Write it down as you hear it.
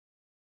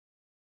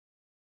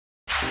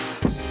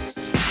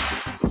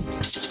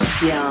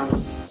young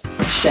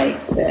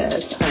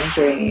Shakespeares and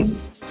dream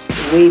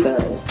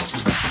weavers,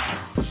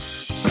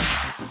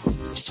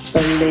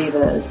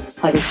 believers,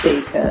 party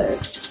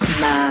seekers,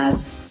 mad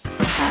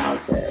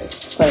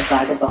houses for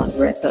vagabond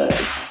rippers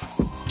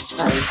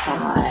and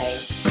high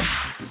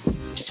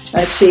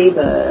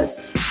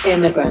achievers,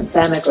 immigrants,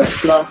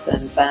 emigrants, lost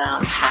and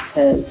found,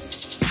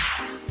 hackers,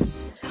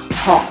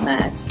 hot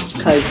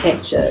mess,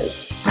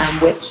 co-pitchers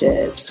and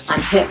witches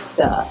and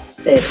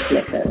hipster bid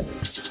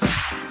flickers,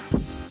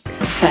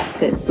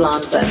 festive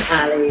slums and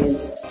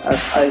alleys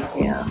of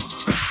opium,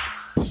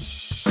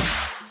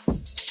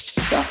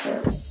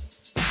 suckers.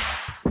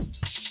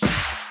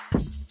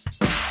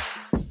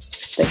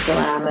 The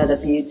glamour, the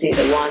beauty,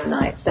 the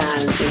one-night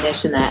stands, the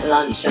missionette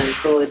luncheons,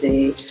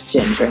 bawdy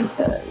gin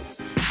drinkers.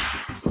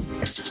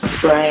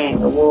 Spraying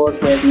the walls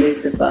with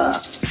Lucifer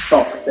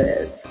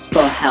boxes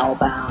for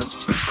hellbound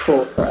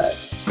corporate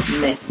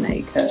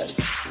myth-makers.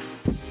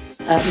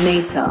 At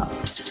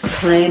meetups,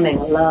 claiming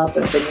love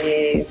of the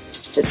new,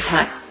 the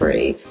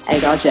tax-free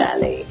agar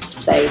jelly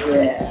they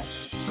rear.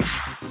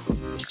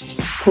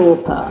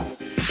 Pauper,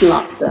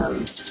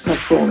 slutdom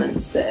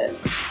performances.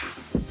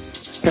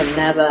 From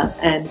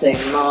never-ending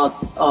mobs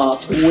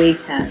of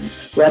weekend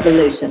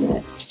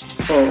revolutionists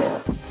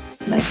for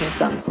making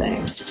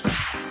something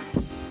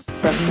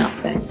from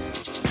nothing.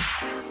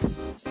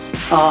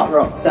 Art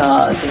rock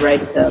stars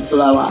ready to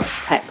blow up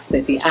tech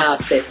city,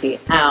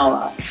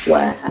 our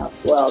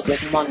warehouse world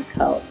with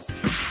monoculture,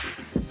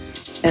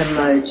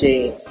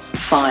 emoji,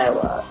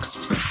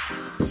 fireworks.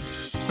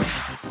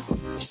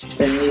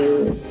 The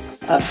new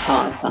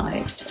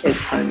apartheid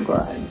is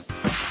homegrown.